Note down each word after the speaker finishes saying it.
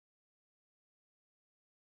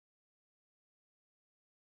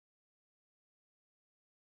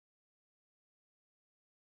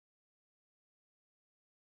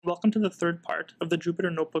welcome to the third part of the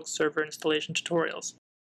Jupyter Notebook server installation tutorials.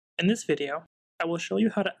 In this video, I will show you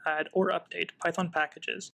how to add or update Python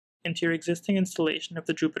packages into your existing installation of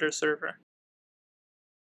the Jupyter server.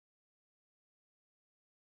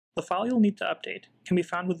 The file you'll need to update can be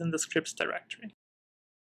found within the scripts directory,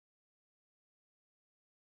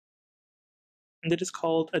 and it is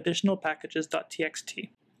called additionalpackages.txt.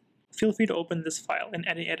 Feel free to open this file in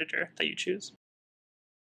any editor that you choose.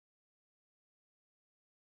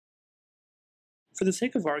 For the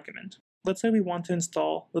sake of argument, let's say we want to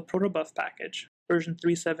install the protobuf package, version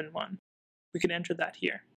 3.7.1. We can enter that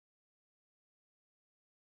here.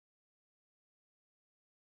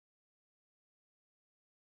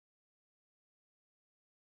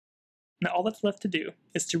 Now all that's left to do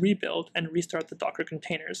is to rebuild and restart the Docker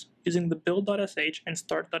containers using the build.sh and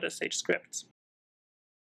start.sh scripts.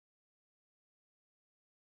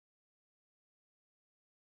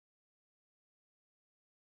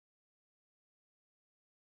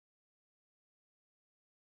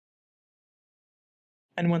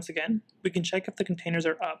 And once again, we can check if the containers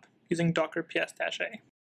are up using docker ps-a.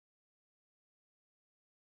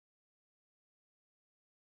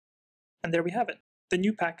 And there we have it. The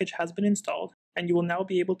new package has been installed, and you will now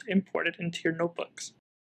be able to import it into your notebooks.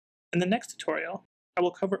 In the next tutorial, I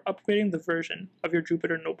will cover upgrading the version of your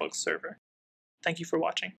Jupyter Notebooks server. Thank you for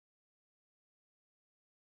watching.